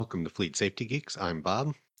Welcome to Fleet Safety Geeks. I'm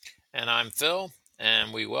Bob. And I'm Phil,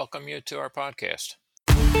 and we welcome you to our podcast.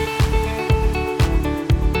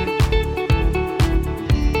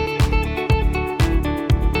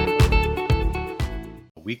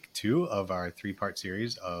 Week 2 of our 3-part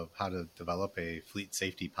series of how to develop a fleet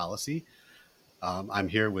safety policy. I'm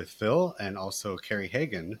here with Phil and also Kari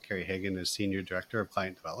Haga. Kari Haga is Senior Director of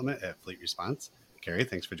Client Development at Fleet Response. Kari,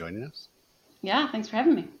 thanks for joining us. Yeah, thanks for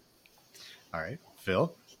having me. All right,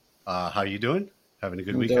 Phil, how are you doing? Having a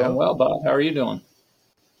good week? Doing well, Bob. How are you doing?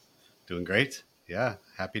 Doing great. Yeah,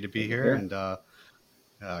 happy to be here and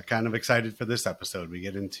kind of excited for this episode. We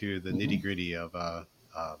get into the nitty-gritty of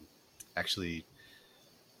actually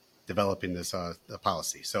developing this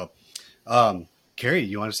policy. So, Kari,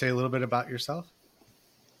 you want to say a little bit about yourself?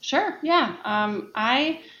 Sure. Yeah.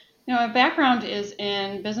 My background is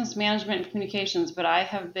in business management and communications, but I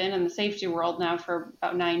have been in the safety world now for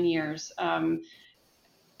about 9 years.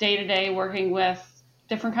 Day to day, working with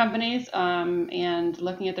different companies and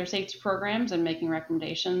looking at their safety programs and making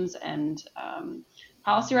recommendations and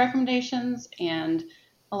policy recommendations. And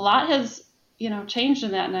a lot has, changed in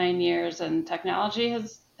that 9 years, and technology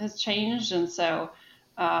has changed. And so,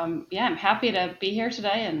 I'm happy to be here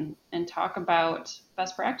today and talk about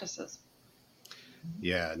best practices.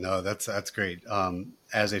 Yeah, no, that's great.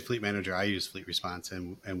 As a fleet manager, I use Fleet Response,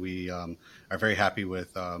 and we are very happy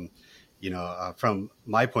with, from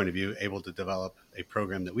my point of view, able to develop a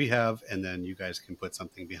program that we have, and then you guys can put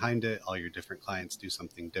something behind it. All your different clients do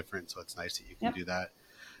something different, so it's nice that you can do that.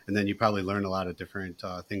 And then you probably learn a lot of different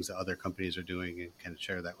things that other companies are doing and can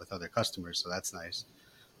share that with other customers, so that's nice.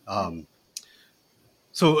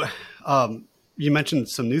 You mentioned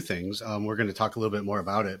some new things. We're going to talk a little bit more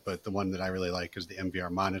about it, but the one that I really like is the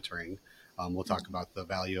MVR monitoring. We'll talk about the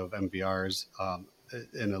value of MVRs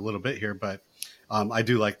in a little bit here, but I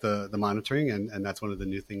do like the monitoring, and that's one of the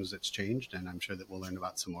new things that's changed, and I'm sure that we'll learn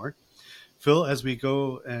about some more. Phil, as we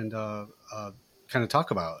go and kind of talk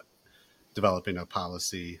about developing a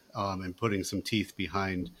policy and putting some teeth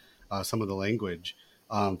behind some of the language,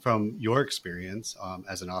 from your experience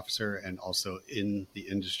as an officer and also in the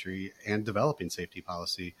industry and developing safety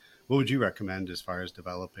policy, what would you recommend as far as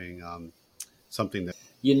developing something that...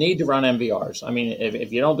 You need to run MVRs. I mean,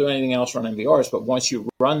 if you don't do anything else, run MVRs. But once you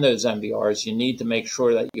run those MVRs, you need to make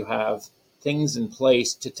sure that you have things in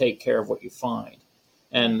place to take care of what you find.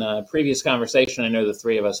 And previous conversation I know the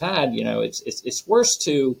three of us had, it's worse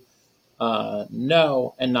to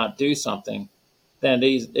know and not do something than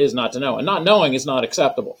it is not to know. And not knowing is not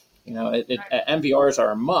acceptable. MVRs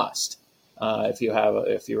are a must if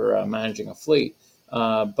you're managing a fleet.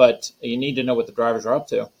 But you need to know what the drivers are up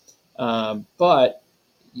to. But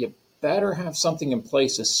you better have something in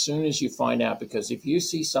place as soon as you find out, because if you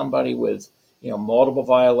see somebody with multiple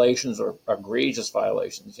violations or egregious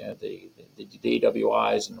violations, the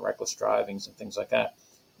DWIs and reckless drivings and things like that,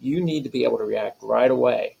 you need to be able to react right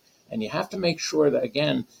away. And you have to make sure that,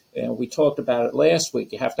 again, we talked about it last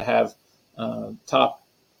week, you have to have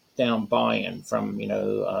top-down buy-in from,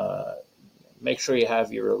 make sure you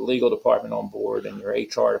have your legal department on board and your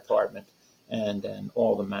HR department and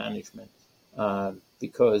all the management,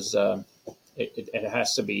 because it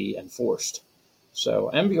has to be enforced. So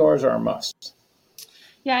MVRs are a must.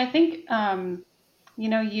 Yeah, I think, when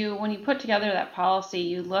you put together that policy,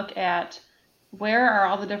 you look at where are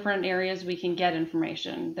all the different areas we can get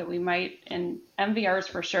information that we might, and MVRs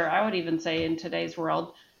for sure. I would even say in today's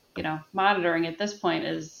world, monitoring at this point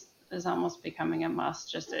is almost becoming a must.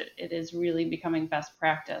 Just it is really becoming best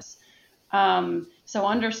practice. So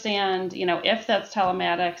understand, if that's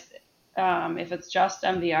telematics, if it's just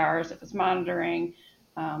MVRs, if it's monitoring,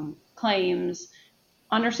 claims,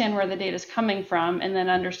 understand where the data is coming from, and then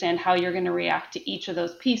understand how you're going to react to each of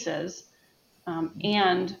those pieces,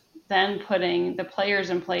 and then putting the players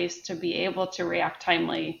in place to be able to react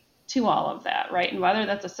timely to all of that, right? And whether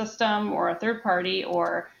that's a system or a third party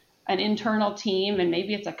or an internal team, and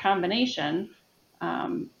maybe it's a combination,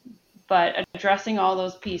 but addressing all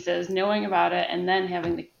those pieces, knowing about it, and then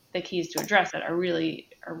having the keys to address it are really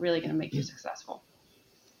going to make you successful.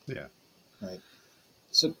 Yeah. Right.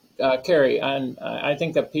 So, Kari, and I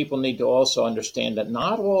think that people need to also understand that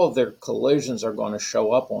not all of their collisions are going to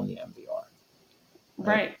show up on the MVR.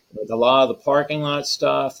 Right. With a lot of the parking lot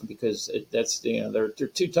stuff, because there are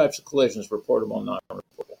two types of collisions: reportable and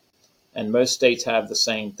non-reportable. And most states have the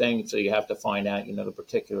same thing, so you have to find out, the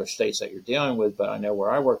particular states that you're dealing with. But I know where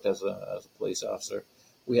I worked as a police officer,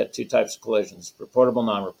 we had two types of collisions: reportable,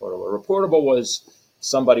 non-reportable. Reportable was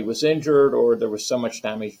somebody was injured or there was so much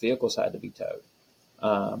damage, vehicles had to be towed.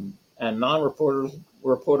 And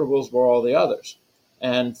non-reportables were all the others.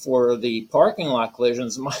 And for the parking lot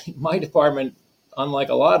collisions, my department, unlike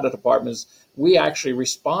a lot of the departments, we actually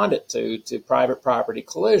responded to private property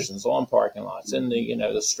collisions on parking lots in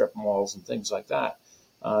the strip malls and things like that,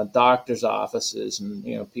 doctors' offices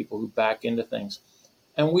and people who back into things,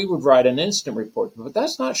 and we would write an incident report, but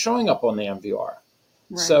that's not showing up on the MVR.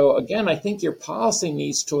 Right. So again, I think your policy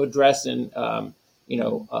needs to address in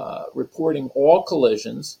reporting all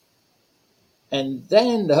collisions, and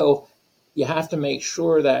then though you have to make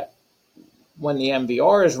sure that when the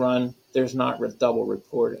MVR is run, there's not double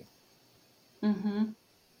reporting. Mm-hmm.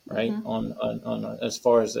 Right? Mm-hmm. On as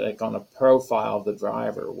far as like on a profile of the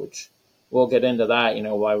driver, which we'll get into that,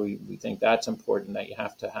 why we think that's important, that you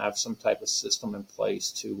have to have some type of system in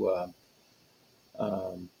place to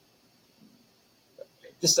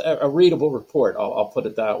just a readable report. I'll put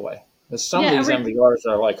it that way. Because some of these MVRs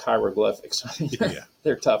are like hieroglyphics. I mean,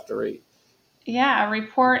 they're tough to read. Yeah, a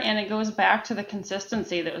report, and it goes back to the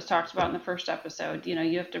consistency that was talked about in the first episode.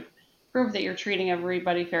 You have to prove that you're treating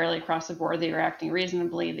everybody fairly across the board, that you're acting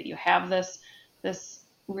reasonably, that you have this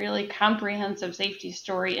really comprehensive safety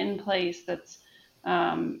story in place that's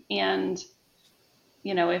and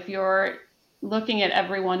if you're looking at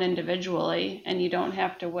everyone individually and you don't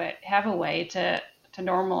have to have a way to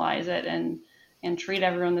normalize it and treat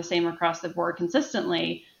everyone the same across the board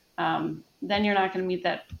consistently, then you're not going to meet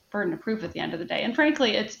that burden of proof at the end of the day. And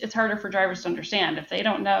frankly, it's harder for drivers to understand. If they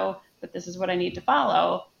don't know that this is what I need to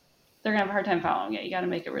follow, they're going to have a hard time following it. You got to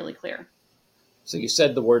make it really clear. So you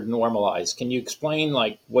said the word normalize. Can you explain,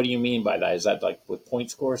 what do you mean by that? Is that like with point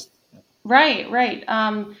scores? Right.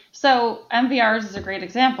 So MVRs is a great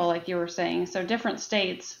example, like you were saying. So different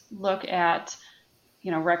states look at,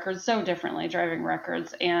 records so differently, driving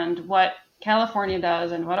records, and what California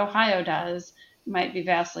does and what Ohio does might be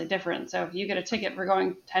vastly different. So if you get a ticket for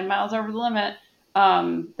going 10 miles over the limit,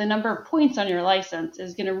 the number of points on your license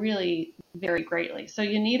is going to really vary greatly. So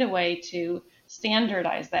you need a way to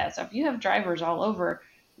standardize that. So if you have drivers all over,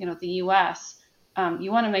 the U.S.,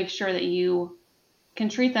 you want to make sure that you can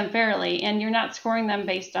treat them fairly, and you're not scoring them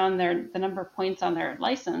based on the number of points on their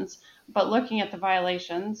license, but looking at the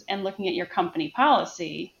violations and looking at your company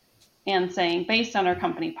policy and saying, based on our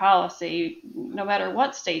company policy, no matter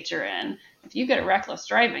what state you're in, if you get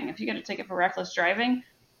if you get a ticket for reckless driving,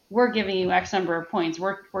 we're giving you X number of points.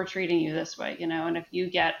 We're treating you this way, and if you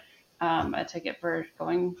get a ticket for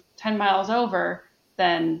going 10 miles over,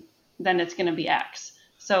 then it's going to be X.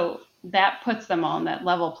 So that puts them on that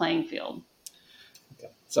level playing field.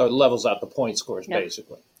 Okay. So it levels out the point scores,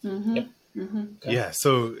 basically. Mm-hmm. Yep. Mm-hmm. Okay. Yeah.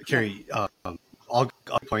 So, Kari, all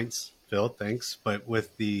points, Phil, thanks. But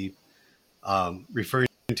with the referring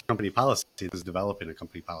to company policy, this is developing a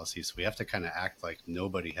company policy, so we have to kind of act like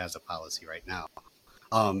nobody has a policy right now.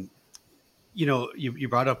 You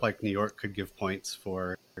brought up like New York could give points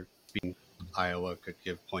for being, Iowa could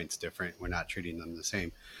give points different. We're not treating them the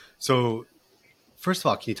same. So first of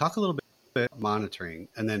all, can you talk a little bit about monitoring,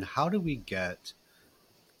 and then how do we get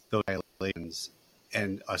those violations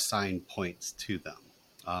and assign points to them?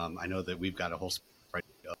 I know that we've got a whole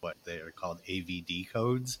spreadsheet of what they are called AVD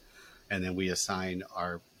codes, and then we assign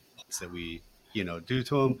our points that we do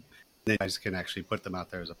to them. Then you guys can actually put them out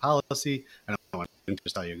there as a policy. I don't want to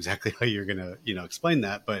just tell you exactly how you're going to explain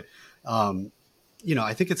that, but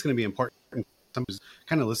I think it's going to be important. Someone who's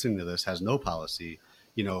kind of listening to this has no policy.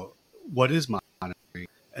 What is monitoring,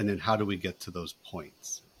 and then how do we get to those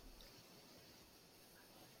points?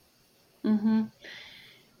 Mm-hmm.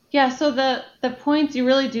 Yeah. So the points, you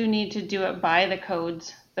really do need to do it by the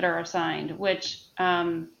codes that are assigned. Which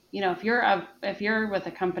if you're with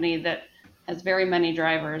a company that has very many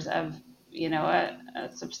drivers of a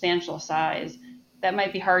substantial size, that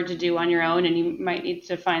might be hard to do on your own, and you might need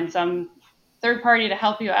to find some third party to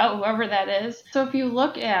help you out, whoever that is. So if you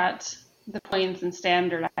look at the points and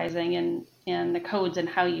standardizing and the codes and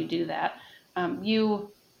how you do that,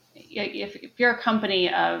 if you're a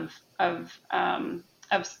company of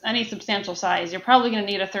any substantial size, you're probably going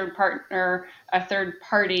to need a third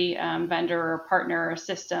party vendor or partner or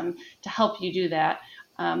system to help you do that,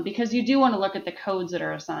 because you do want to look at the codes that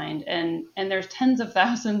are assigned, and there's tens of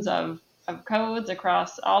thousands of codes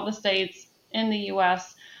across all the states in the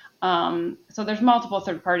U.S. So there's multiple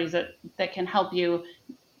third parties that can help you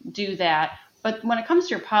do that. But when it comes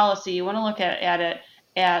to your policy, you want to look at it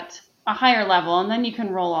at a higher level, and then you can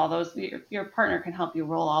roll all those. Your partner can help you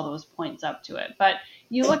roll all those points up to it. But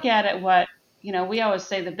you look at it, we always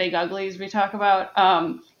say the big uglies we talk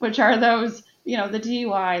about, which are those, the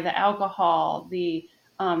DUI, the alcohol, the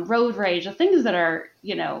road rage, the things that are,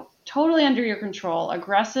 totally under your control,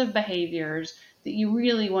 aggressive behaviors that you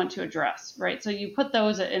really want to address, right? So you put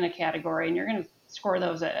those in a category, and you're going to score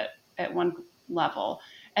those at one level.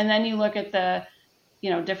 And then you look at the,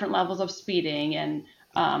 different levels of speeding. And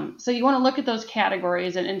so you want to look at those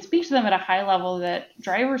categories and speak to them at a high level that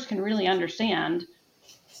drivers can really understand,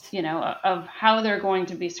 of how they're going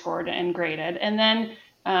to be scored and graded. And then,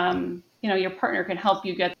 your partner can help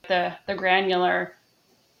you get the granular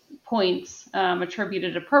points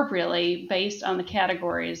attributed appropriately based on the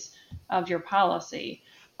categories of your policy.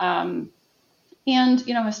 And,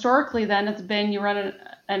 historically then it's been, you run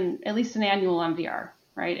at least an annual MVR,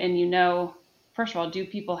 right? And first of all, do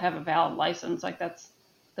people have a valid license? Like, that's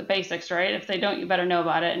the basics, right? If they don't, you better know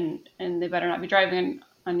about it, and they better not be driving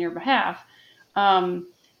on your behalf. And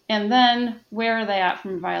then where are they at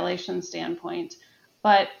from a violation standpoint?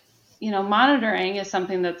 But, monitoring is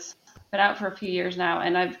something that's been out for a few years now,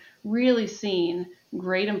 and I've really seen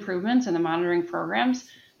great improvements in the monitoring programs.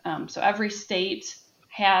 So every state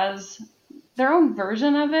has their own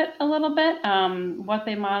version of it a little bit, what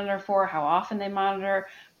they monitor for, how often they monitor,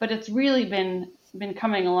 but it's really been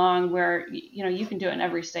coming along where, you can do it in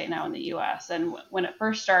every state now in the U.S. And when it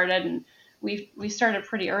first started, and we started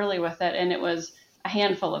pretty early with it, and it was a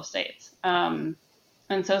handful of states. And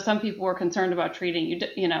so some people were concerned about treating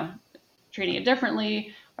it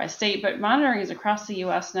differently by state, but monitoring is across the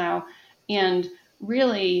U.S. now. And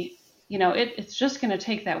really, it's just going to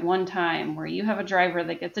take that one time where you have a driver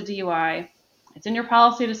that gets a DUI. It's in your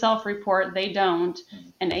policy to self-report. They don't.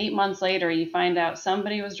 And 8 months later, you find out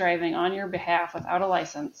somebody was driving on your behalf without a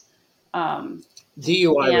license.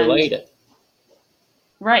 DUI related.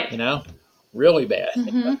 Right. Really bad.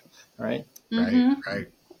 Mm-hmm. Right. Mm-hmm.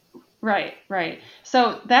 Right.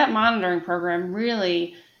 So that monitoring program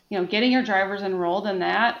really, getting your drivers enrolled in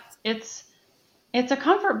that, it's a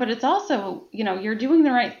comfort, but it's also, you're doing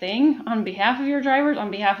the right thing on behalf of your drivers, on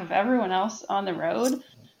behalf of everyone else on the road.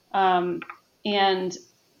 And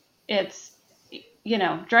it's,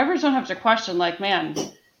 drivers don't have to question, like, man,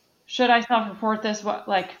 should I self-report this? What,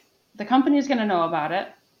 like, the company's going to know about it.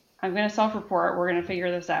 I'm going to self-report. We're going to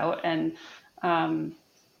figure this out. And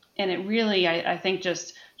it really, I think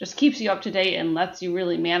just keeps you up to date and lets you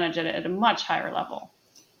really manage it at a much higher level.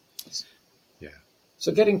 Yeah.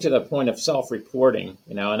 So getting to the point of self-reporting,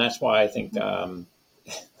 and that's why I think,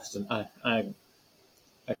 listen,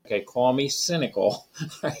 okay, call me cynical,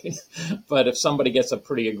 right? But if somebody gets a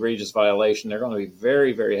pretty egregious violation, they're going to be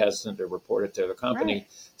very, very hesitant to report it to the company. Right.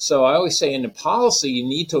 So I always say in the policy, you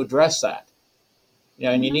need to address that,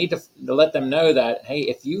 and you need to let them know that, hey,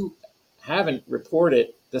 if you haven't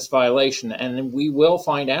reported this violation and we will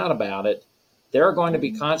find out about it, there are going to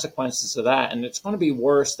be consequences to that. And it's going to be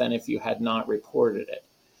worse than if you had not reported it.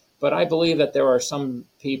 But I believe that there are some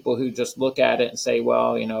people who just look at it and say,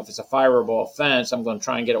 well, if it's a fireable offense, I'm going to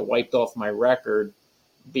try and get it wiped off my record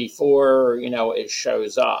before, it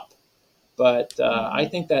shows up. But I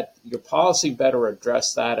think that your policy better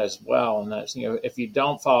address that as well. And that's, if you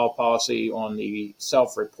don't follow policy on the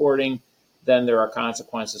self-reporting, then there are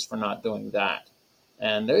consequences for not doing that.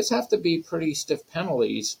 And those have to be pretty stiff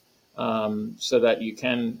penalties so that you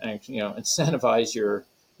can, incentivize your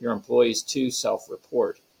employees to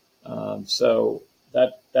self-report. So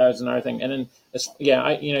that was another thing. And then,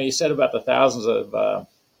 you said about the thousands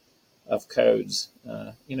of codes,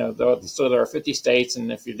 so there are 50 states,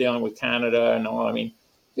 and if you're dealing with Canada and all,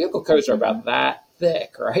 vehicle codes are about that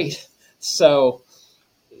thick, right? So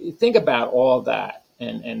think about all of that.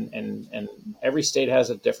 And every state has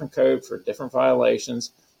a different code for different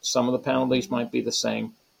violations. Some of the penalties might be the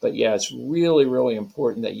same, but yeah, it's really, really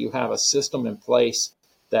important that you have a system in place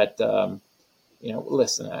that,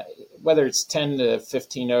 listen, whether it's 10 to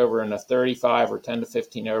 15 over in a 35 or 10 to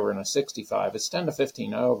 15 over in a 65, it's 10 to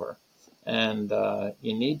 15 over. And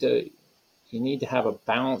you need to have a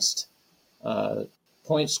balanced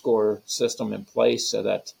point score system in place so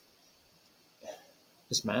that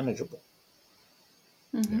it's manageable.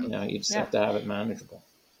 Mm-hmm. You just have to have it manageable.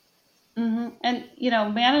 Mm-hmm. And,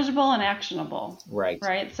 manageable and actionable.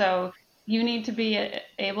 Right. So you need to be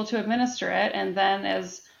able to administer it. And then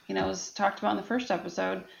as talked about in the first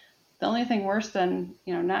episode, the only thing worse than,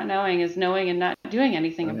 not knowing is knowing and not doing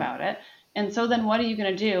anything about it. And so then what are you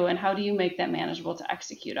going to do? And how do you make that manageable to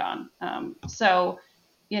execute on? So,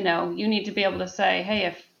 you need to be able to say,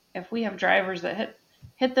 hey, if we have drivers that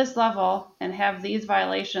hit this level and have these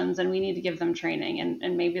violations, and we need to give them training,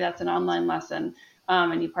 and maybe that's an online lesson,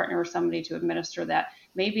 and you partner with somebody to administer that.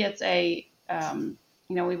 Maybe it's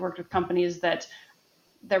we've worked with companies that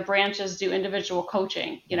their branches do individual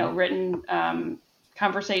coaching, written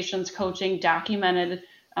conversations, coaching, documented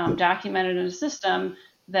in a system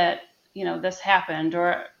that, this happened,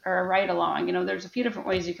 or a ride along. There's a few different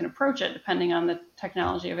ways you can approach it depending on the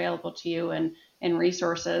technology available to you and and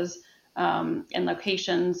resources and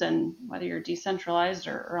locations, and whether you're decentralized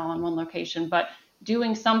or all in one location. But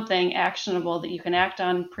doing something actionable that you can act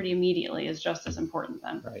on pretty immediately is just as important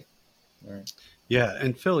then. Right. Right. Yeah.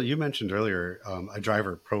 And Phil, you mentioned earlier a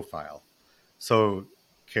driver profile. So,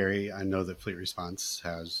 Kari, I know that Fleet Response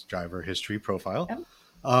has driver history profile. Yep.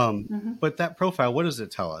 But that profile, what does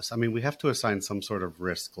it tell us? I mean, we have to assign some sort of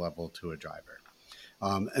risk level to a driver.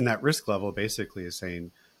 And that risk level basically is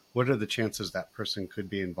saying, what are the chances that person could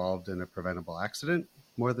be involved in a preventable accident?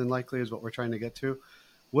 More than likely is what we're trying to get to.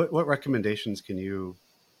 What recommendations can you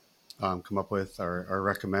come up with or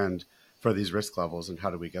recommend for these risk levels, and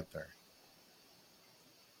how do we get there?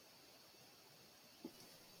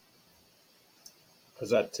 Was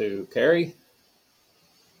that to Kari?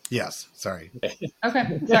 Yes. Sorry.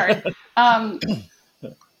 Okay. Sorry.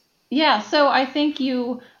 Yeah. So I think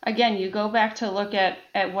you go back to look at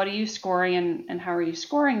what are you scoring and how are you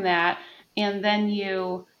scoring that? And then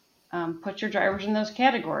you put your drivers in those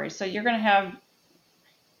categories. So you're going to have,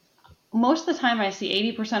 most of the time I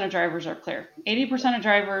see 80% of drivers are clear. 80% of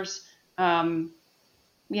drivers, have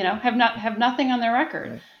nothing on their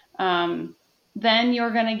record. Right. Then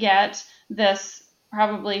you're going to get this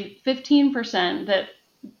probably 15% that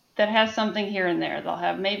has something here and there. They'll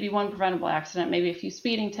have maybe one preventable accident, maybe a few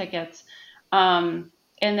speeding tickets. And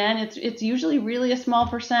then it's usually really a small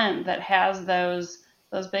percent that has those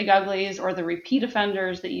big uglies or the repeat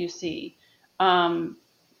offenders that you see. So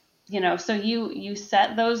you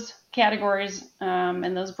set those categories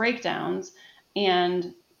and those breakdowns,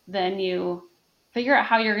 and then you figure out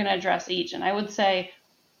how you're going to address each. And I would say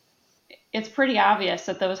it's pretty obvious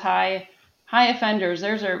that those high offenders,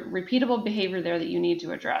 there's a repeatable behavior there that you need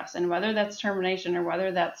to address. And whether that's termination or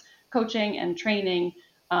whether that's coaching and training,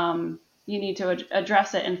 you need to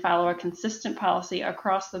address it and follow a consistent policy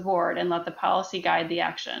across the board and let the policy guide the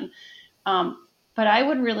action. But I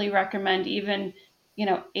would really recommend even,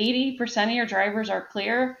 80% of your drivers are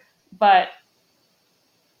clear, but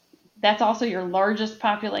that's also your largest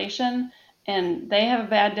population, and they have a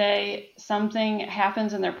bad day. Something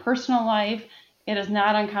happens in their personal life. It is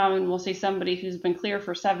not uncommon. We'll see somebody who's been clear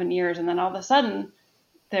for 7 years, and then all of a sudden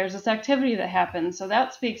there's this activity that happens. So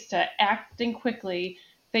that speaks to acting quickly,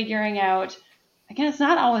 figuring out, again, it's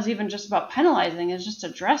not always even just about penalizing, it's just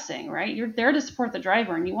addressing, right? You're there to support the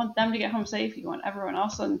driver, and you want them to get home safe. You want everyone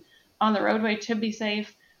else on the roadway to be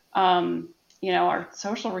safe. Our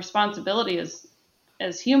social responsibility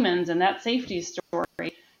as humans, and that safety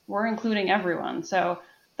story, we're including everyone. So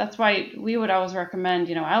that's why we would always recommend,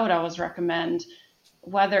 I would always recommend,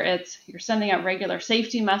 whether it's you're sending out regular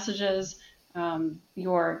safety messages,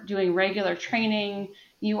 you're doing regular training,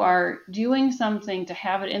 you are doing something to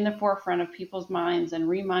have it in the forefront of people's minds and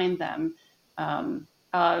remind them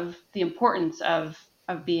of the importance of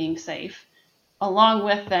being safe. Along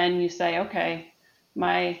with, then you say, okay,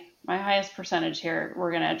 my highest percentage here,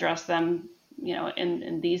 we're going to address them,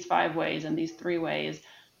 in these 5 ways, in these 3 ways.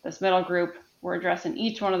 This middle group, we're addressing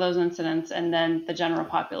each one of those incidents, and then the general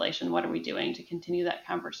population, what are we doing to continue that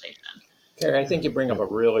conversation? Kari, I think you bring up a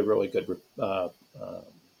really, really good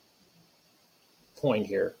point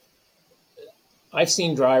here. I've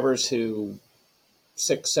seen drivers who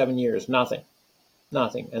 6, 7 years, nothing,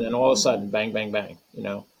 and then all of a sudden, bang, bang, bang,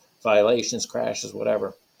 violations, crashes,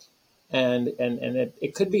 whatever. And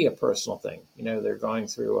it could be a personal thing. They're going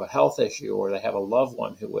through a health issue, or they have a loved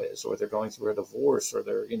one who is, or they're going through a divorce, or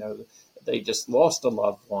they just lost a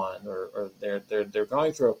loved one, or they're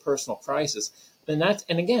going through a personal crisis.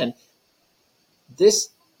 And again, this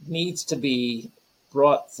needs to be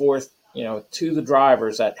brought forth, to the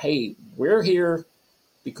drivers that, hey, we're here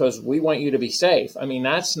because we want you to be safe. I mean,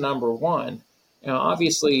 that's number one.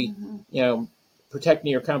 Obviously,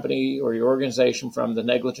 protecting your company or your organization from the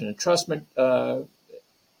negligent entrustment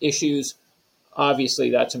issues, obviously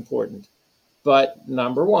that's important. But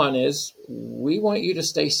number one is, we want you to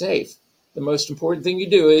stay safe. The most important thing you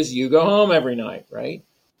do is you go home every night, right?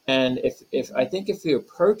 And if we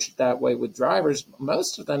approach it that way with drivers,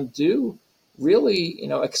 most of them do really,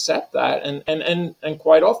 accept that and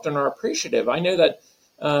quite often are appreciative. I know that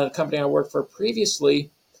the company I worked for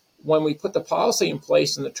previously, when we put the policy in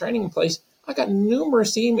place and the training in place, I got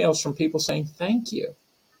numerous emails from people saying thank you.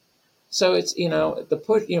 So it's,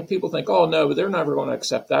 people think, oh no, but they're never going to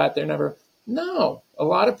accept that. No, a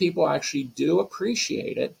lot of people actually do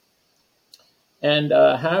appreciate it. And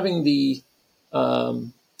having the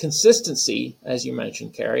consistency, as you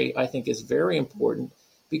mentioned, Kari, I think is very important,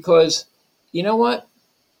 because you know what?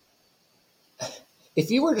 If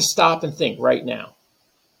you were to stop and think right now,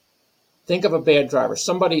 think of a bad driver,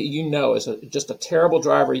 somebody is just a terrible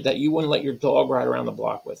driver that you wouldn't let your dog ride around the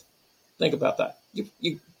block with. Think about that.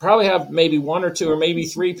 You probably have maybe one or two or maybe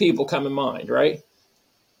three people come in mind, right?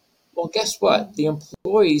 Well, guess what? The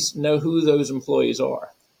employees know who those employees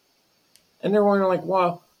are. And they're wondering like,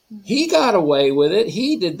 well, he got away with it.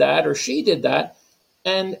 He did that or she did that.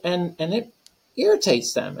 And it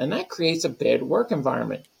irritates them. And that creates a bad work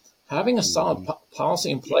environment. Having a solid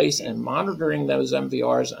policy in place and monitoring those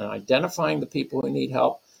MVRs and identifying the people who need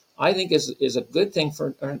help, I think is a good thing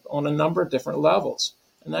for on a number of different levels.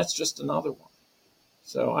 And that's just another one.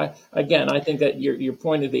 So I think that your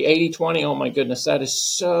point of the 80-20, oh my goodness, that is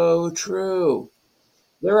so true.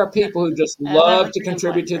 There are people who just love to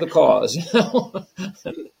contribute to the cause, you know.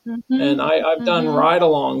 And I've done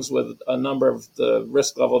ride-alongs with a number of the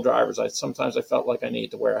risk level drivers. Sometimes I felt like I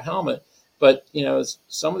needed to wear a helmet, but you know,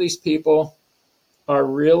 some of these people are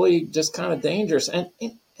really just kind of dangerous. And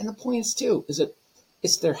the point is too, is that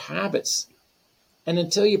it's their habits. And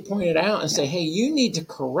until you point it out and say, hey, you need to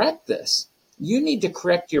correct this. You need to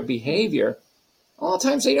correct your behavior. A lot of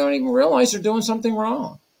times they don't even realize they're doing something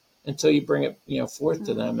wrong until you bring it, you know, forth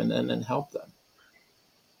to them and then help them.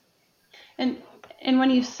 And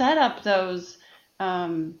when you set up those,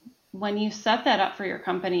 when you set that up for your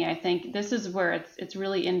company, I think this is where it's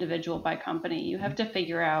really individual by company. You have to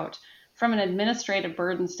figure out from an administrative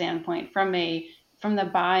burden standpoint, from the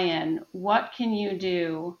buy-in, what can you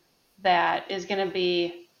do that is going to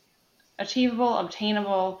be achievable,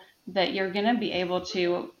 obtainable, that you're going to be able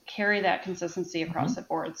to carry that consistency across the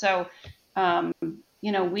board. So,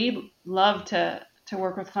 you know, we love to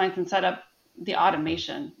work with clients and set up the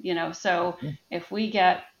automation, you know, so if we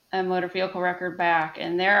get a motor vehicle record back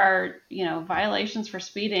and there are, you know, violations for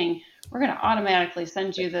speeding, we're going to automatically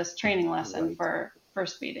send you this training lesson for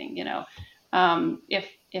speeding, you know.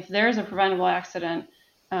 If there's a preventable accident,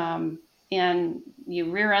 and you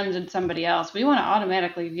rear-ended somebody else, we want to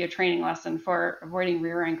automatically give you a training lesson for avoiding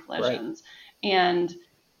rear-end collisions. Right. And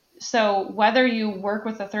so whether you work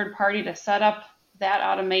with a third party to set up that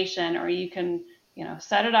automation, or you can, you know,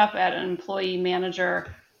 set it up at an employee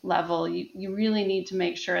manager level, you really need to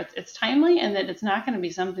make sure it's timely and that it's not going to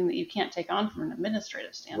be something that you can't take on from an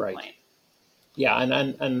administrative standpoint. Right. Yeah,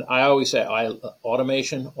 and I always say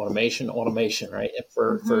automation, right?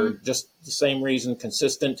 For just the same reason,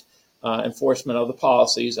 consistent enforcement of the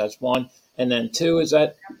policies. That's one. And then two is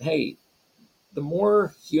that, hey, the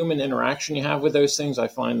more human interaction you have with those things, I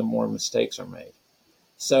find the more mistakes are made.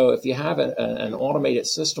 So if you have an automated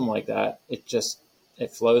system like that,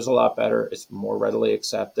 it flows a lot better. It's more readily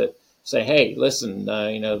accepted. Say, hey, listen,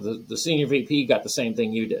 you know, the senior VP got the same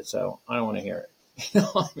thing you did, so I don't want to hear it.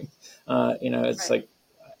 You know, it's right.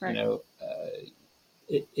 Like, you know,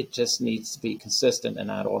 it just needs to be consistent, and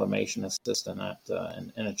that automation assists in that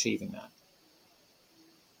in achieving that.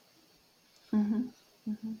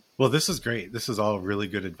 Well, this is great. This is all really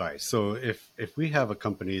good advice. So if we have a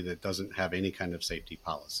company that doesn't have any kind of safety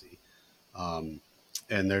policy, and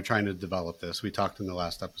they're trying to develop this, we talked in the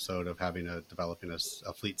last episode of developing a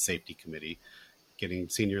fleet safety committee, getting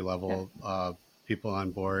senior level people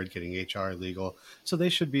on board, getting HR, legal. So they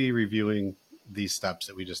should be reviewing these steps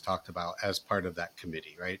that we just talked about as part of that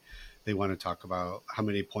committee, right? They want to talk about how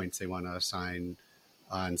many points they want to assign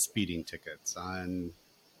on speeding tickets, on,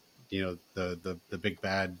 you know, the big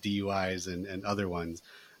bad DUIs and other ones.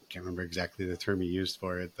 I can't remember exactly the term you used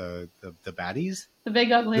for it. The baddies? The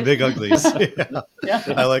big uglies. The big uglies. Yeah.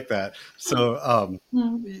 I like that. So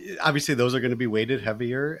obviously those are going to be weighted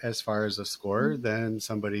heavier as far as a score than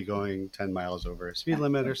somebody going 10 miles over a speed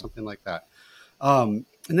limit or something like that. And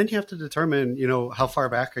then you have to determine, you know, how far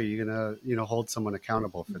back are you going to, you know, hold someone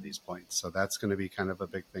accountable for these points. So that's going to be kind of a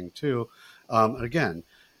big thing too. Again,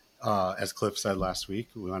 as Cliff said last week,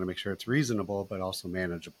 we want to make sure it's reasonable, but also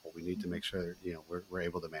manageable. We need to make sure, you know, we're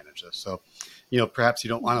able to manage this. So, you know, perhaps you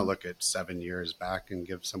don't want to look at 7 years back and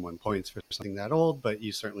give someone points for something that old, but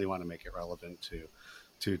you certainly want to make it relevant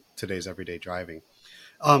to today's everyday driving.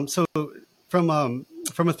 So from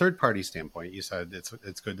a third party standpoint, you said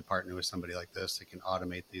it's good to partner with somebody like this that can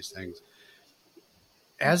automate these things.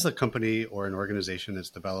 As a company or an organization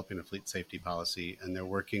that's developing a fleet safety policy and they're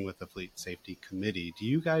working with the fleet safety committee, do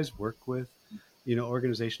you guys work with, you know,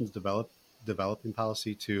 organizations developing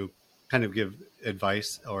policy to kind of give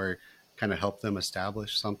advice or kind of help them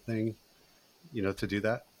establish something, you know, to do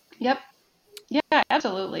that? Yep. Yeah,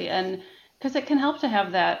 absolutely. And because it can help to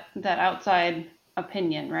have that outside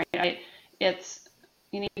opinion, right?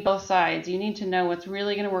 You need both sides. You need to know what's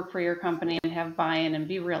really going to work for your company and have buy-in and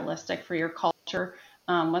be realistic for your culture.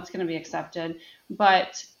 What's going to be accepted.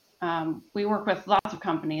 But we work with lots of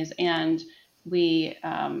companies, and we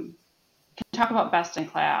can talk about best in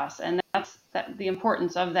class, and that's the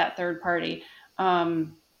importance of that third party.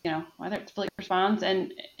 whether it's police response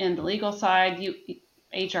and the legal side,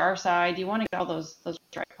 HR side, you want to get all those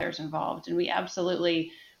right players involved. And we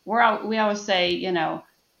absolutely, we always say,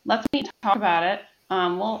 let's meet and talk about it.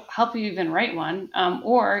 We'll help you even write one,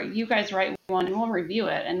 or you guys write one and we'll review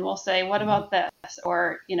it and we'll say, what about this?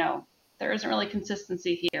 Or, there isn't really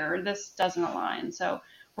consistency here, or this doesn't align. So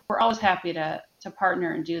we're always happy to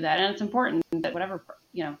partner and do that. And it's important that whatever,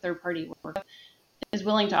 third party you work with is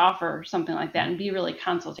willing to offer something like that and be really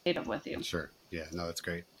consultative with you. Sure. Yeah, no, that's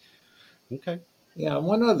great. Okay. Yeah,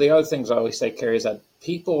 one of the other things I always say, Kari, is that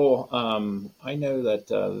people, I know that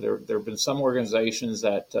there have been some organizations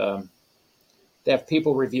that they have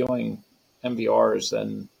people reviewing MVRs,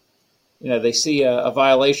 and they see a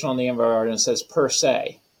violation on the MVR and it says per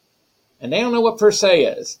se, and they don't know what per se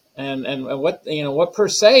is, and what per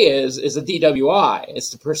se is a DWI. It's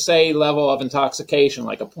the per se level of intoxication,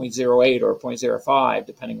 like a 0.08 or a 0.05,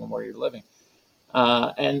 depending on where you're living.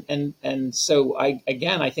 And so I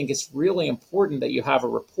think it's really important that you have a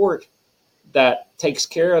report that takes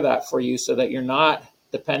care of that for you, so that you're not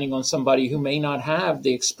depending on somebody who may not have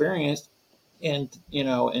the experience in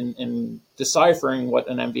deciphering what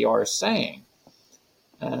an MVR is saying.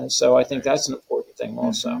 So I think that's an important thing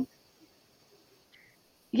also. Mm-hmm.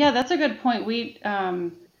 Yeah, that's a good point.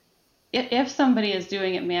 If somebody is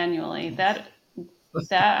doing it manually, that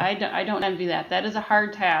I don't envy that. That is a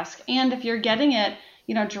hard task. And if you're getting it,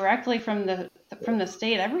 directly from the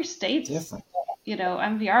state, every state's different.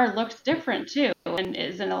 MVR looks different too, and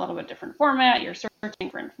is in a little bit different format. You're searching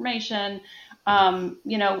for information.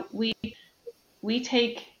 We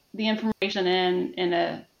take the information in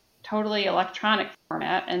a totally electronic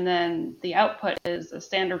format, and then the output is a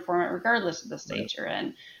standard format regardless of the state you're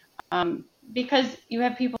in. Because you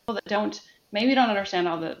have people that maybe don't understand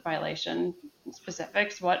all the violation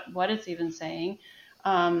specifics, what it's even saying.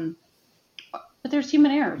 But there's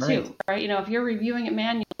human error too, right? If you're reviewing it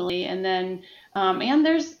manually, and then and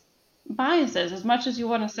there's biases, as much as you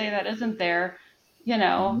want to say that isn't there,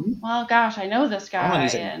 well, gosh, I know this guy,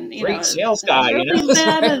 and great sales guy,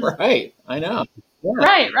 right? I know.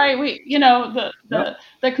 Yeah. Right. We,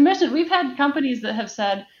 the commission, we've had companies that have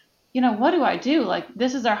said, what do I do? Like,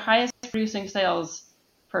 this is our highest producing sales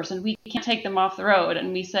person. We can't take them off the road.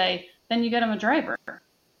 And we say, then you get him a driver.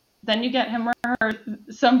 Then you get him or her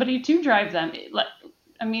somebody to drive them.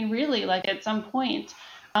 I mean, really, like at some point,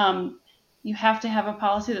 you have to have a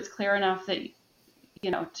policy that's clear enough that,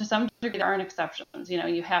 to some degree there aren't exceptions.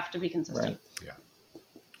 You have to be consistent. Right.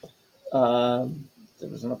 Yeah. There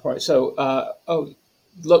was another part. So,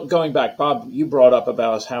 look, going back, Bob, you brought up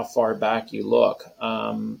about how far back you look.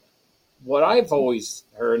 What I've always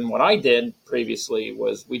heard, and what I did previously,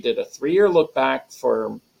 was we did a 3-year look back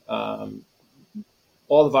for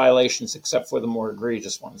all the violations except for the more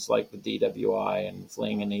egregious ones, like the DWI and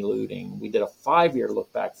fleeing and eluding. We did a 5-year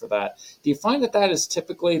look back for that. Do you find that is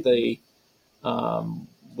typically the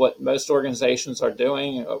what most organizations are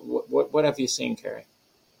doing? What have you seen, Kari?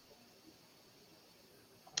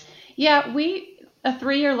 Yeah, a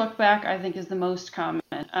 3-year look back, I think, is the most common.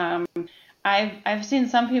 I've seen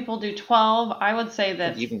some people do 12. I would say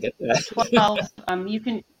that you can get that 12.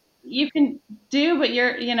 You can do, but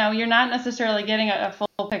you're not necessarily getting a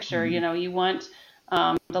full picture. Mm-hmm. You want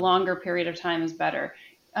the longer period of time is better.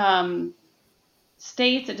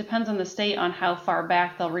 States, it depends on the state on how far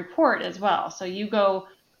back they'll report as well. So you go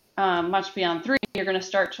much beyond 3, you're going to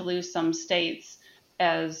start to lose some states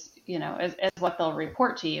as what they'll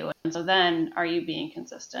report to you. And so then, are you being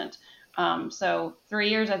consistent? So 3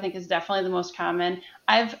 years, I think, is definitely the most common.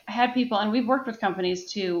 I've had people, and we've worked with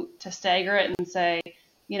companies to stagger it and say,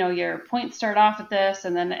 your points start off at this,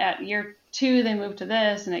 and then at year 2, they move to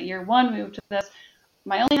this, and at year 1, move to this.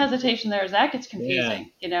 My only hesitation there is that gets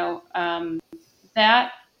confusing. Yeah.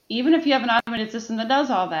 That even if you have an automated system that does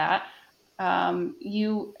all that,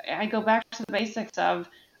 I go back to the basics of,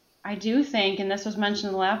 I do think, and this was mentioned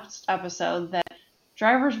in the last episode, that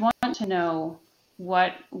drivers want to know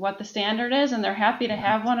what the standard is, and they're happy to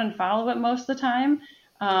have one and follow it most of the time.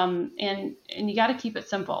 And you got to keep it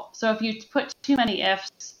simple. So if you put too many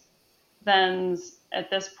ifs, thens at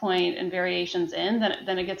this point and variations in,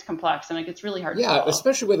 then it gets complex and it gets really hard to follow. Yeah,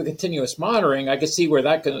 especially with the continuous monitoring, I can see where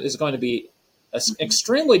that is going to be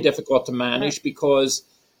extremely difficult to manage, right? Because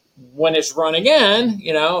when it's run again,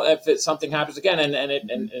 if something happens again and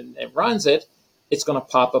it runs it, it's going to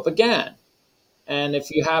pop up again. And if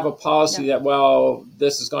you have a policy that, well,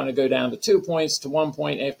 this is going to go down to 2 points to 1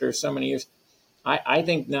 point after so many years, I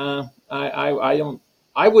think, no,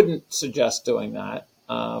 I wouldn't suggest doing that.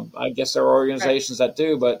 I guess there are organizations that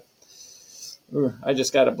do, but I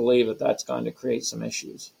just got to believe that that's going to create some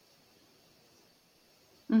issues.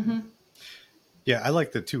 Mm-hmm. Yeah, I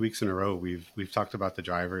like the 2 weeks in a row we've talked about the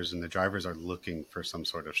drivers, and the drivers are looking for some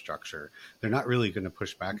sort of structure. They're not really going to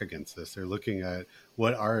push back against this. They're looking at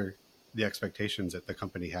what are the expectations that the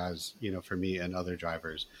company has, for me and other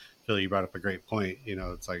drivers. Phil, you brought up a great point.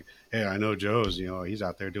 It's like, hey, I know Joe's, he's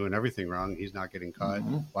out there doing everything wrong. He's not getting caught.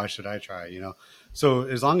 Mm-hmm. Why should I try? So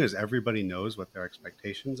as long as everybody knows what their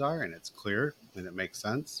expectations are and it's clear and it makes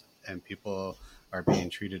sense and people are being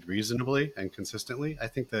treated reasonably and consistently, I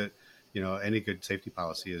think that any good safety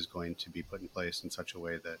policy is going to be put in place in such a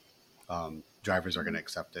way that drivers are going to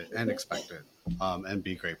accept it and expect it and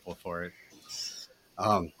be grateful for it.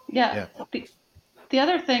 Yeah. The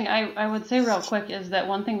other thing I would say real quick is that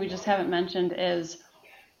one thing we just haven't mentioned is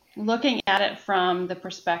looking at it from the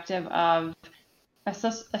perspective of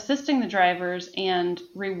assisting the drivers and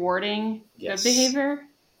rewarding Yes. good behavior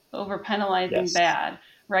over penalizing Yes. bad,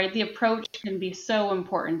 right? The approach can be so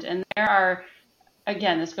important. And there are,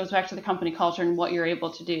 again, this goes back to the company culture and what you're able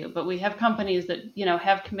to do. But we have companies that,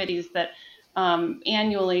 have committees that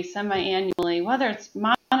annually, semi-annually, whether it's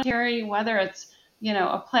monetary, whether it's,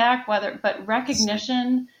 a plaque, but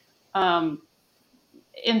recognition,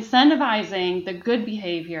 incentivizing the good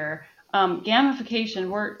behavior, gamification.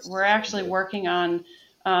 We're actually working on,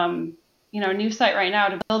 a new site right now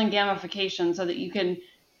to building gamification so that you can,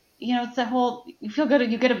 it's the whole, you feel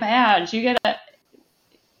good, you get a badge, you get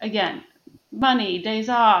again, money, days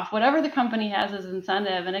off, whatever the company has as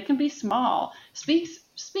incentive, and it can be small, speaks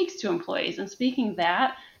to employees, and speaking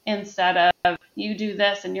that instead of you do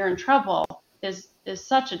this and you're in trouble is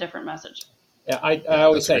such a different message. Yeah, I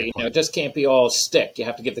always say, it just can't be all stick. You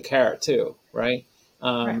have to give the carrot too, right?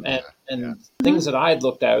 Right. And things that I'd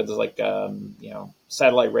looked at was like,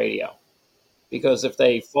 satellite radio, because if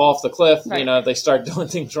they fall off the cliff, Right. they start doing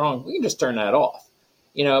things wrong, we can just turn that off.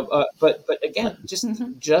 But again,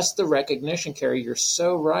 just the recognition, Kari, you're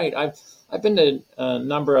so right. I've been to a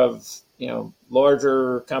number of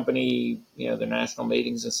larger company, the national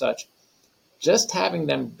meetings and such. Just having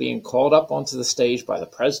them being called up onto the stage by the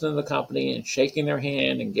president of the company and shaking their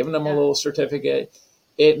hand and giving them a little certificate,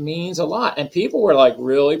 it means a lot. And people were like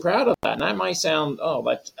really proud of that. And that might sound,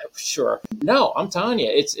 that's sure. No, I'm telling you,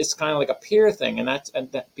 it's kind of like a peer thing, and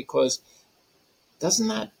that because doesn't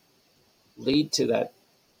that lead to that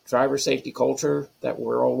driver safety culture that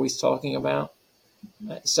we're always talking about?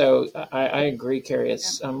 So I agree, Kari.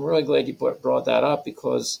 I'm really glad you brought that up,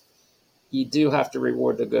 because you do have to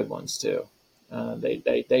reward the good ones too.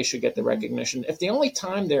 They should get the recognition. If the only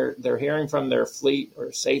time they're hearing from their fleet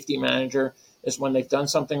or safety manager is when they've done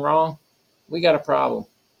something wrong, we got a problem.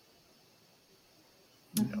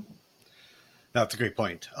 Yeah. That's a great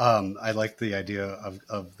point. I like the idea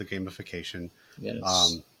of the gamification.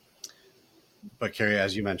 Yes. But Kari,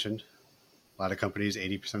 as you mentioned, a lot of companies,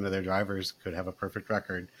 80% of their drivers could have a perfect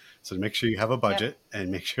record. So make sure you have a budget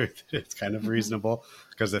and make sure that it's kind of reasonable,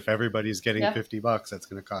 because if everybody's getting $50, that's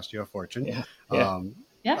going to cost you a fortune.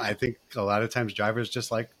 I think a lot of times drivers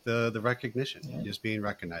just like the recognition, just being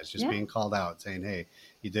recognized, just being called out, saying, hey,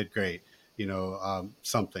 you did great,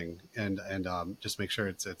 something. And just make sure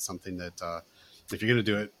it's something that if you're going to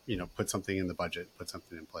do it, put something in the budget, put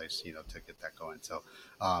something in place, to get that going. So,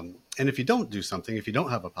 and if you don't do something, if you don't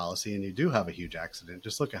have a policy and you do have a huge accident,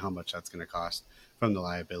 just look at how much that's going to cost from the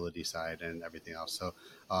liability side and everything else. So,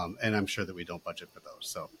 and I'm sure that we don't budget for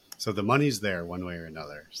those. So the money's there one way or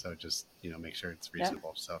another. So just, make sure it's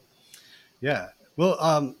reasonable. So, yeah.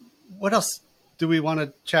 Well, what else do we want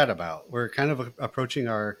to chat about? We're kind of approaching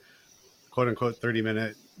our quote unquote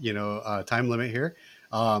 30-minute, time limit here.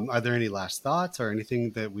 Are there any last thoughts or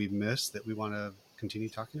anything that we've missed that we want to continue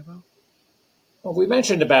talking about? Well, we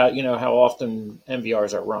mentioned about, how often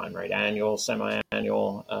MVRs are run, right? Annual,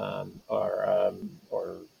 semi-annual, or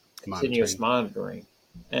continuous monitoring.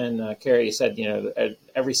 And Kari said, at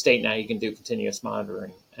every state now you can do continuous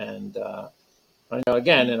monitoring. And I know,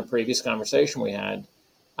 again, in a previous conversation we had,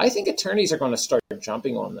 I think attorneys are going to start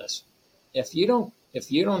jumping on this. If you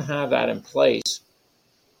don't have that in place,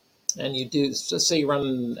 and you do, let's say you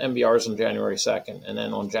run MVRs on January 2nd, and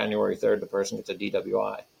then on January 3rd, the person gets a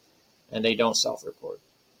DWI, and they don't self-report.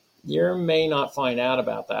 You may not find out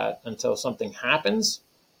about that until something happens,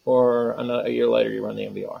 or a year later you run the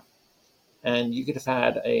MVR. And you could have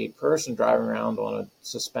had a person driving around on a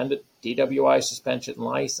suspended DWI suspension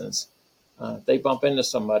license. They bump into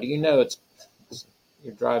somebody,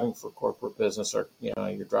 you're driving for corporate business, or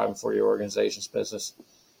you're driving for your organization's business.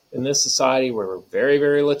 In this society where we're very,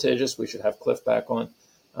 very litigious, we should have Cliff back on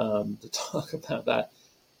to talk about that.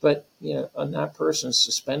 But, on that person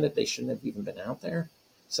suspended, they shouldn't have even been out there.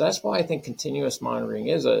 So that's why I think continuous monitoring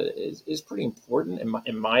is pretty important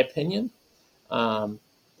in my opinion.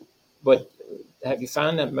 But have you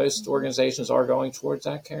found that most organizations are going towards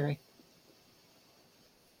that, Kari?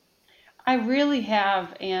 I really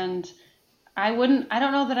have, and I don't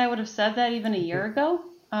know that I would have said that even a year ago.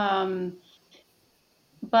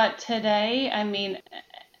 But today, I mean,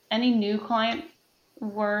 any new client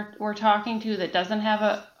we're talking to that doesn't have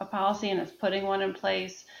a policy and is putting one in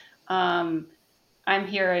place, I'm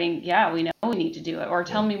hearing, yeah, we know we need to do it, or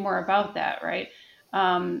tell me more about that, right?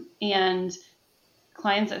 And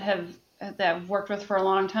clients that have worked with for a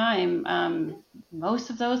long time, most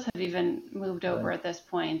of those have even moved over at this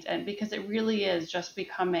point, and because it really is just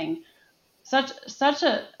becoming such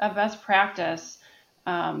a best practice,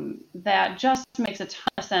 that just makes a ton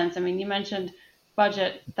of sense. I mean, you mentioned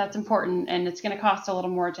budget, that's important, and it's going to cost a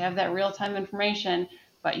little more to have that real-time information,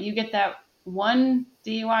 but you get that one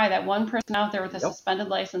DUI, that one person out there with a suspended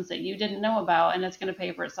license that you didn't know about, and it's going to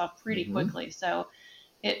pay for itself pretty quickly. So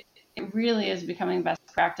it really is becoming best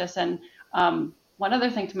practice. And one other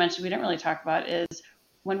thing to mention we didn't really talk about is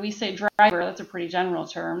when we say driver, that's a pretty general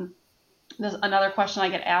term. There's another question I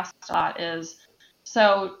get asked a lot is,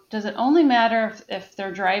 so does it only matter if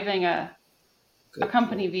they're driving a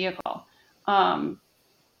company vehicle? And,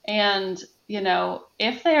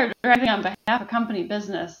 if they are driving on behalf of company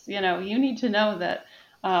business, you need to know that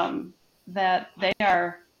that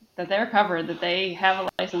they're covered, that they have a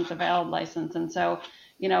license, a valid license. And so,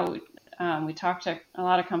 we talk to a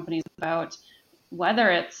lot of companies about whether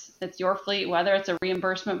it's your fleet, whether it's a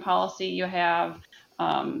reimbursement policy you have.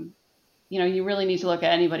 You really need to look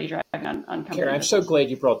at anybody driving on company. Kari, I'm so glad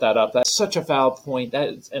you brought that up. That's such a valid point.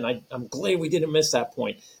 I'm glad we didn't miss that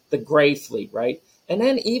point. The gray fleet, right? And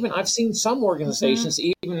then even I've seen some organizations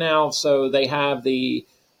even now, so they have the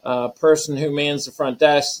person who mans the front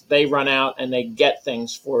desk. They run out and they get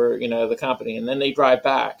things for the company, and then they drive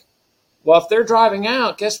back. Well, if they're driving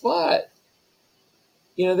out, guess what?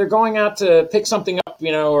 They're going out to pick something up,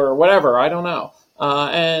 or whatever. I don't know.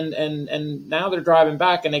 And now they're driving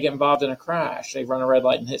back and they get involved in a crash. They run a red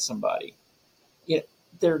light and hit somebody.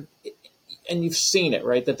 And you've seen it,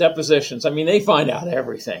 right? The depositions. I mean, they find out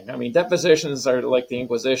everything. I mean, depositions are like the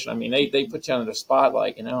Inquisition. I mean, they put you under the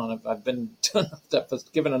spotlight, and I've been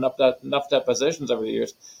given enough depositions over the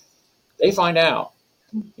years. They find out,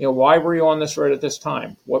 why were you on this road at this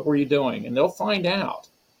time? What were you doing? And they'll find out.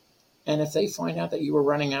 And if they find out that you were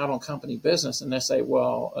running out on company business, and they say,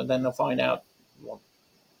 well, and then they'll find out, well,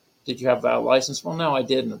 did you have a valid license? Well, no, I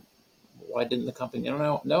didn't. Why didn't the company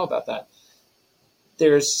know about that?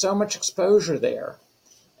 There's so much exposure there.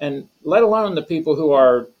 And let alone the people who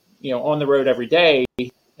are, on the road every day,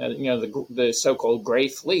 the so-called gray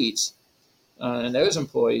fleets and those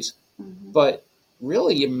employees. But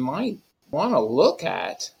really, you might want to look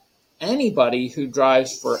at anybody who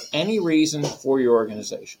drives for any reason for your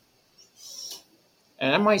organization.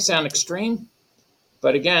 And that might sound extreme,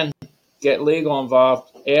 but again, get legal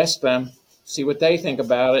involved, ask them, see what they think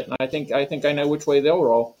about it, and I think I know which way they'll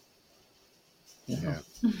roll. Yeah.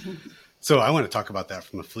 So I want to talk about that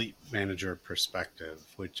from a fleet manager perspective,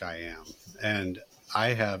 which I am. And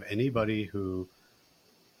I have anybody who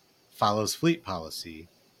follows fleet policy,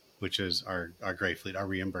 which is our gray fleet, our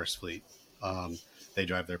reimbursed fleet. They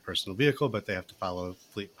drive their personal vehicle, but they have to follow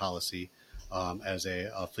fleet policy as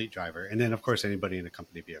a fleet driver. And then, of course, anybody in a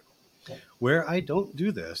company vehicle. Okay. Where I don't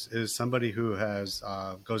do this is somebody who has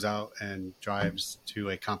goes out and drives to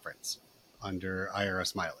a conference under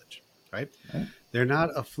IRS mileage, right? They're not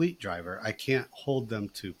a fleet driver. I can't hold them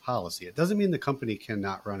to policy. It doesn't mean the company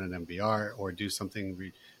cannot run an MVR or do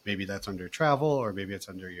something. Maybe that's under travel or maybe it's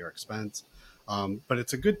under your expense. But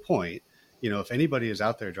it's a good point. If anybody is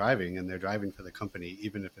out there driving and they're driving for the company,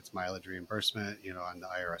 even if it's mileage reimbursement, on the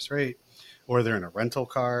IRS rate, or they're in a rental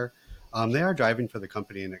car, they are driving for the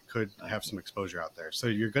company and it could have some exposure out there. So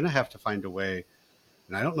you're going to have to find a way.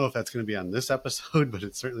 And I don't know if that's going to be on this episode, but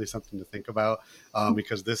it's certainly something to think about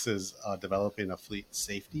because this is developing a fleet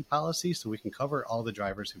safety policy. So we can cover all the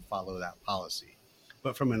drivers who follow that policy.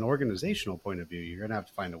 But from an organizational point of view, you're going to have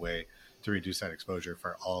to find a way to reduce that exposure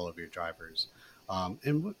for all of your drivers.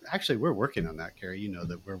 And actually, we're working on that, Kari.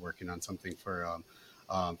 That we're working on something for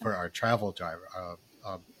our travel driver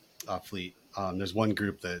fleet. There's one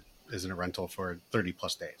group that is in a rental for 30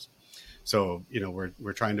 plus days. So,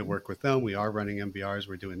 we're trying to work with them. We are running MVRs.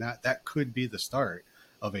 We're doing that. That could be the start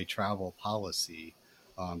of a travel policy,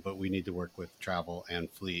 but we need to work with travel and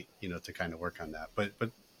fleet, to kind of work on that. But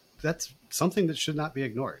that's something that should not be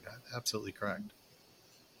ignored. Absolutely correct.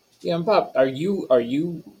 Yeah, and Bob, are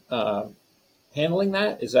you handling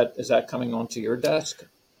that? Is that coming onto your desk?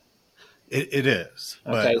 It is,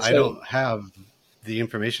 but okay, so I don't have the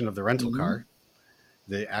information of the rental car.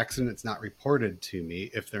 The accident's not reported to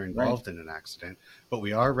me if they're involved in an accident, but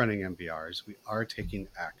we are running MVRs. We are taking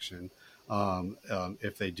action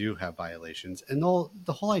if they do have violations. And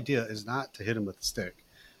the whole idea is not to hit them with a stick,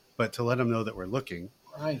 but to let them know that we're looking.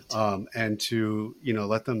 Right. And to,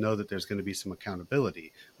 let them know that there's going to be some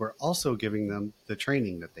accountability. We're also giving them the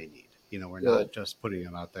training that they need. We're not just putting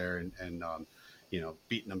them out there and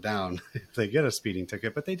beating them down if they get a speeding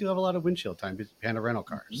ticket, but they do have a lot of windshield time behind a rental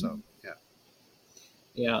car. So, yeah.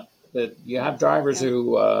 Yeah. But you have drivers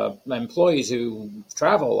who, employees who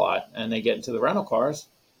travel a lot, and they get into the rental cars,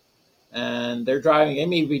 and they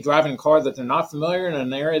may be driving a car that they're not familiar in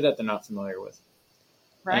an area that they're not familiar with.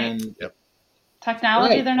 Right. And,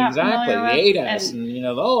 technology they're not familiar with. The ADAS, and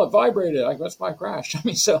it vibrated. Like, that's why I crashed. I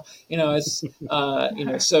mean, so it's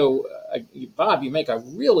Bob, you make a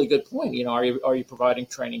really good point. Are you providing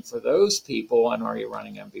training for those people, and are you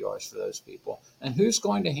running MVRs for those people, and who's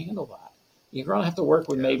going to handle that? You're going to have to work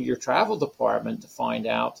with maybe your travel department to find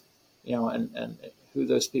out, and who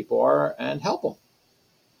those people are and help them.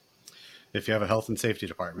 If you have a health and safety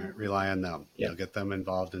department, rely on them. Get them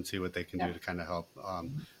involved and see what they can do to kind of help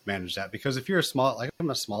manage that. Because if you're I'm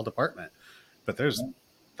a small department, but there's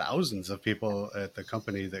thousands of people at the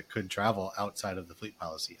company that could travel outside of the fleet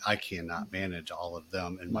policy. I cannot manage all of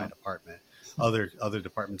them in my department. Other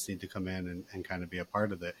departments need to come in and kind of be a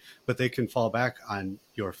part of it, but they can fall back on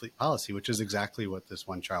your fleet policy, which is exactly what this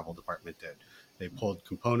one travel department did. They pulled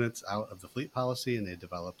components out of the fleet policy and they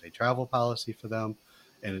developed a travel policy for them.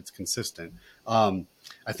 And it's consistent. I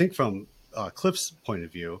think from Cliff's point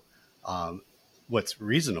of view, what's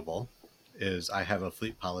reasonable is I have a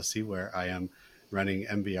fleet policy where I am running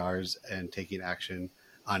MVRs and taking action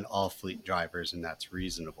on all fleet drivers, and that's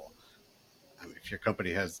reasonable. I mean, if your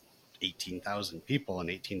company has 18,000 people and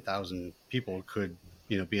 18,000 people could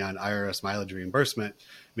be on IRS mileage reimbursement,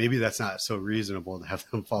 maybe that's not so reasonable to have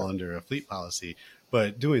them fall under a fleet policy,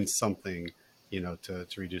 but doing something to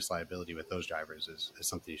reduce liability with those drivers is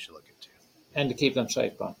something you should look into. And to keep them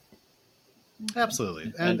safe, Bob.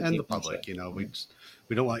 Absolutely. And the public,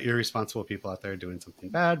 we don't want irresponsible people out there doing something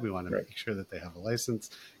bad. We want to make sure that they have a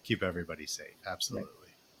license, keep everybody safe. Absolutely.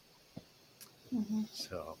 Right. Mm-hmm.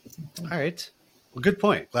 So, all right. Well, good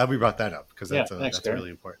point. Glad we brought that up because that's a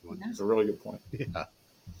really important one. It's a really good point.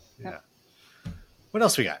 Yeah. What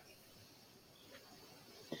else we got?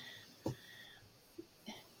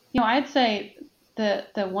 I'd say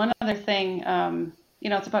the one other thing,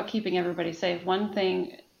 it's about keeping everybody safe. One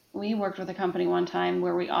thing, we worked with a company one time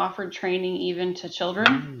where we offered training even to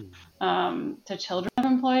children of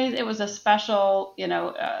employees. It was a special,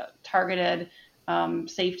 targeted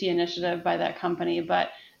safety initiative by that company. But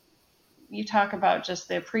you talk about just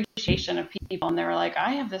the appreciation of people, and they were like,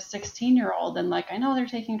 I have this 16-year-old, and I know they're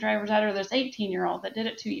taking driver's ed, or this 18-year-old that did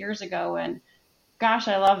it 2 years ago, and gosh,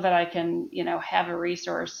 I love that I can, have a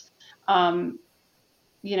resource.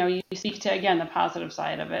 You speak to, again, the positive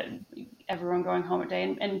side of it, everyone going home a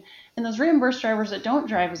day, and those reimbursed drivers that don't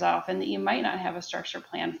drive as often, that you might not have a structured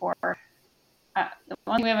plan for. The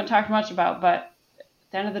one thing we haven't talked much about, but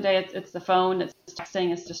at the end of the day, it's the phone, it's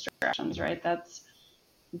texting, it's distractions, right?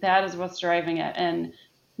 That is what's driving it. And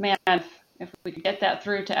man, if we could get that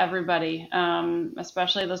through to everybody,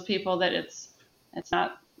 especially those people that it's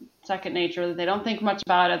not second nature, that they don't think much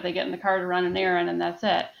about it, they get in the car to run an errand and that's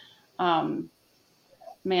it.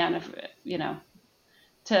 Man, if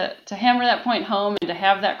to hammer that point home and to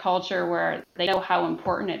have that culture where they know how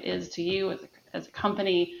important it is to you as a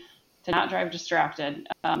company to not drive distracted,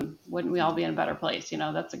 wouldn't we all be in a better place?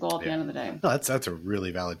 That's a goal at the end of the day. No, that's a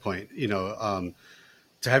really valid point.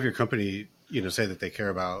 To have your company, say that they care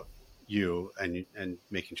about you and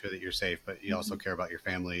making sure that you're safe, but you also care about your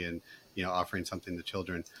family and, offering something to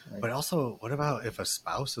children. Right. But also, what about if a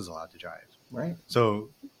spouse is allowed to drive? Right. So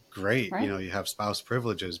great. Right. You have spouse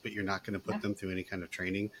privileges, but you're not going to put them through any kind of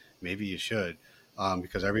training. Maybe you should,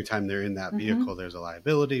 because every time they're in that vehicle, there's a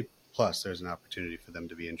liability. Plus there's an opportunity for them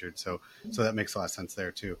to be injured. So that makes a lot of sense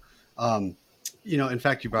there too. In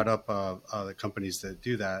fact, you brought up the companies that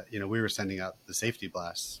do that. We were sending out the safety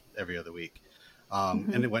blasts every other week.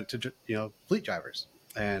 And it went to, fleet drivers.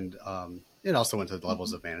 And it also went to the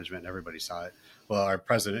levels of management. Everybody saw it. Well, our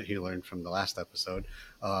president, he learned from the last episode,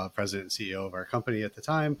 president and CEO of our company at the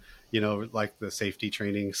time, liked the safety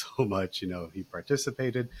training so much, he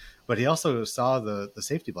participated. But he also saw the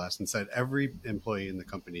safety blast and said, every employee in the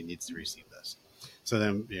company needs to receive this. So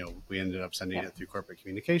then, we ended up sending it through corporate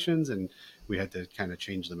communications, and we had to kind of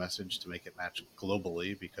change the message to make it match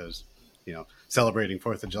globally because, celebrating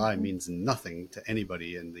 4th of July means nothing to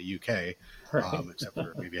anybody in the UK, except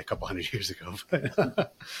for maybe a couple hundred years ago.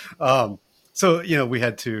 So, we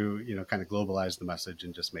had to, kind of globalize the message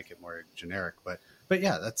and just make it more generic. But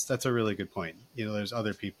yeah, that's a really good point. There's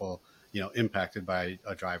other people, impacted by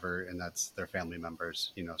a driver, and that's their family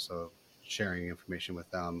members, so sharing information with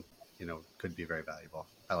them, could be very valuable.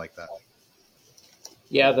 I like that.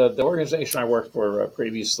 Yeah, the organization I worked for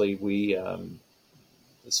previously, the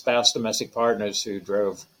spouse domestic partners who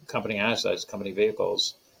drove company assets, company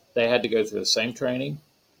vehicles, they had to go through the same training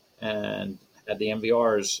and had the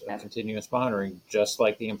MVRs, continuous monitoring, just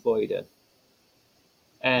like the employee did.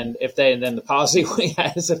 And then the policy we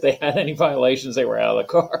had is if they had any violations, they were out of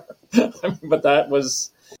the car. But that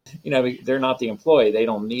was, they're not the employee. They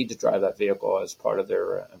don't need to drive that vehicle as part of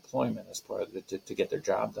their employment, as part of to get their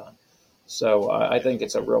job done. So I think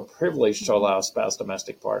it's a real privilege to allow a spouse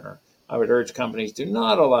domestic partner. I would urge companies do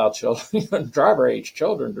not allow children, driver age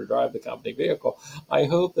children, to drive the company vehicle. I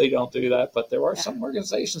hope they don't do that, but there are some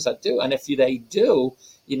organizations that do. And if they do,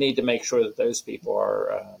 you need to make sure that those people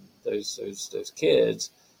are, those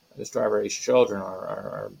kids, those driver age children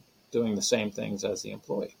are doing the same things as the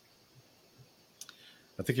employee.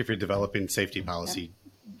 I think if you're developing safety policy,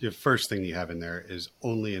 the first thing you have in there is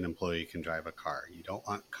only an employee can drive a car. You don't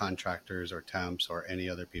want contractors or temps or any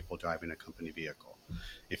other people driving a company vehicle.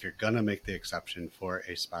 If you're going to make the exception for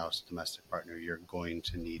a spouse domestic partner, you're going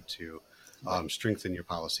to need to strengthen your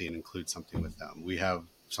policy and include something with them. We have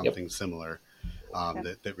something similar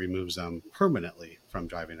that removes them permanently from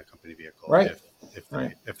driving a company vehicle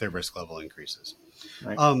if their risk level increases.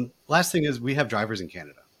 Right. Last thing is we have drivers in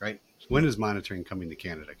Canada, right? When is monitoring coming to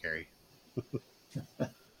Canada, Kari?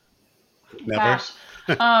 Never.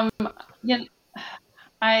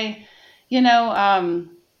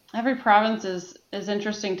 Every province is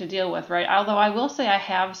interesting to deal with, right? Although I will say I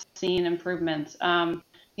have seen improvements.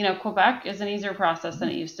 Quebec is an easier process than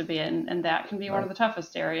it used to be, and that can be one of the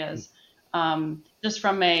toughest areas, just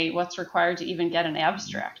from what's required to even get an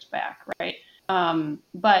abstract back, right?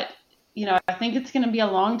 But I think it's going to be a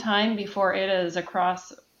long time before it is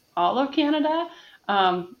across all of Canada.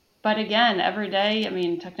 But again, every day,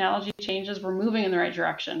 technology changes. We're moving in the right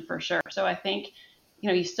direction for sure. So I think,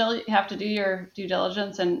 you still have to do your due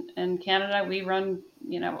diligence. And in Canada, we run,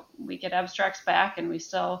 we get abstracts back and we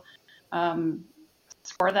still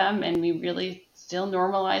score them, and we really still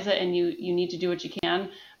normalize it. And you need to do what you can.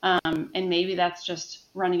 And maybe that's just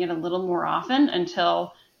running it a little more often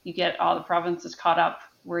until you get all the provinces caught up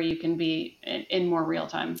where you can be in more real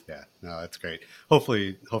time. Yeah, no, that's great.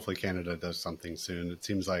 Hopefully Canada does something soon. It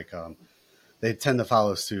seems like they tend to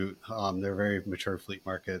follow suit. They're a very mature fleet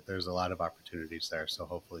market. There's a lot of opportunities there. So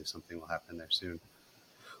hopefully something will happen there soon.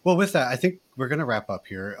 Well, with that, I think we're going to wrap up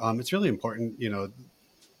here. It's really important,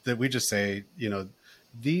 that we just say,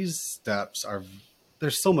 these steps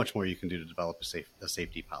there's so much more you can do to develop a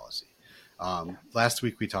safety policy. Last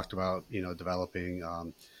week we talked about, developing,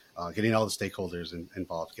 getting all the stakeholders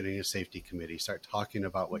involved, getting a safety committee, start talking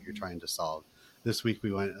about what you're trying to solve. This week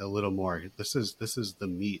we went a little more. This is the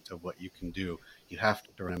meat of what you can do. You have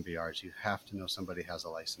to run MVRs. You have to know somebody has a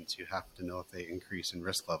license. You have to know if they increase in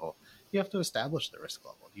risk level. You have to establish the risk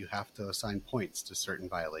level. You have to assign points to certain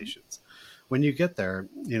violations. When you get there,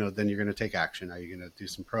 then you're going to take action. Are you going to do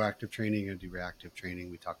some proactive training and do reactive training?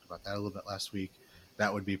 We talked about that a little bit last week.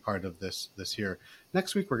 That would be part of this year.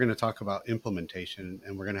 Next week, we're going to talk about implementation,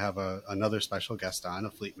 and we're going to have another special guest on, a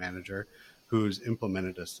fleet manager who's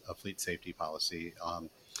implemented a fleet safety policy.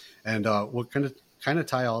 And we're going to kind of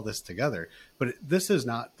tie all this together. But this is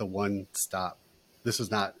not the one stop. This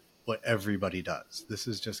is not what everybody does. This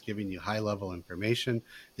is just giving you high-level information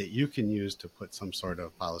that you can use to put some sort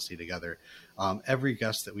of policy together. Every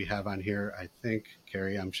guest that we have on here, I think,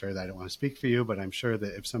 Kari, I'm sure that I don't want to speak for you, but I'm sure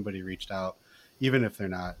that if somebody reached out, even if they're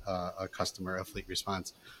not a customer of Fleet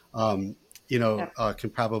Response, can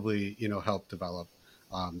probably, help develop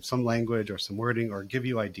some language or some wording or give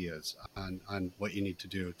you ideas on what you need to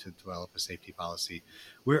do to develop a safety policy.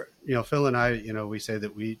 We're, Phil and I, we say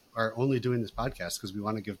that we are only doing this podcast because we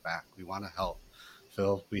want to give back. We want to help.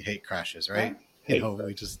 Phil, we hate crashes, right? Hate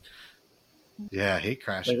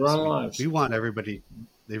crashes. They ruin lives. We want everybody,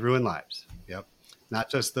 they ruin lives. Yep. Not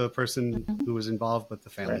just the person who was involved, but the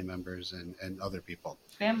family members and other people.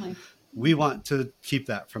 Family. We want to keep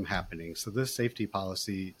that from happening. So this safety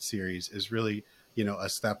policy series is really, a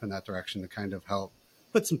step in that direction to kind of help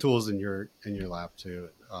put some tools in your lap to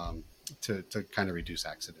kind of reduce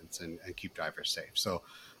accidents and keep drivers safe. So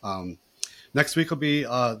next week will be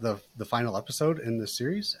the final episode in this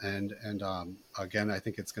series. And again, I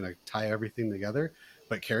think it's going to tie everything together.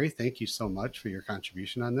 But Kari, thank you so much for your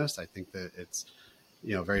contribution on this. I think that it's,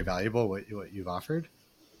 very valuable what you've offered.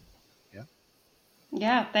 Yeah.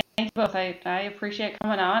 Yeah. Thank you both. I appreciate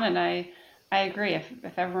coming on, and I I agree.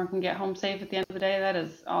 If everyone can get home safe at the end of the day, that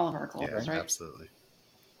is all of our goals, Yeah, right? absolutely.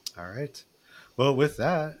 All right. Well, with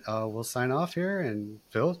that, we'll sign off here. And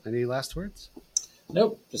Phil, any last words?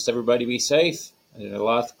 Nope. Just everybody be safe. There's a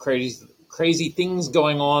lot of crazy things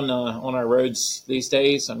going on our roads these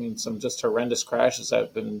days. I mean, some just horrendous crashes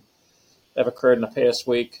that have occurred in the past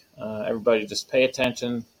week. Everybody just pay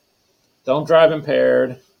attention. Don't drive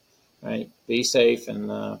impaired. Right. Be safe,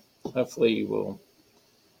 and hopefully we'll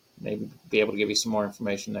maybe be able to give you some more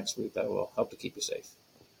information next week that will help to keep you safe.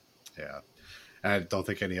 Yeah. And I don't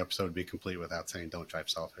think any episode would be complete without saying don't drive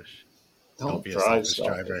selfish. Don't be a drive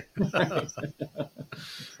selfish driver. Exactly.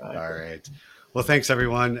 All right. Well, thanks,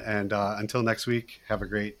 everyone. And until next week, have a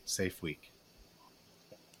great, safe week.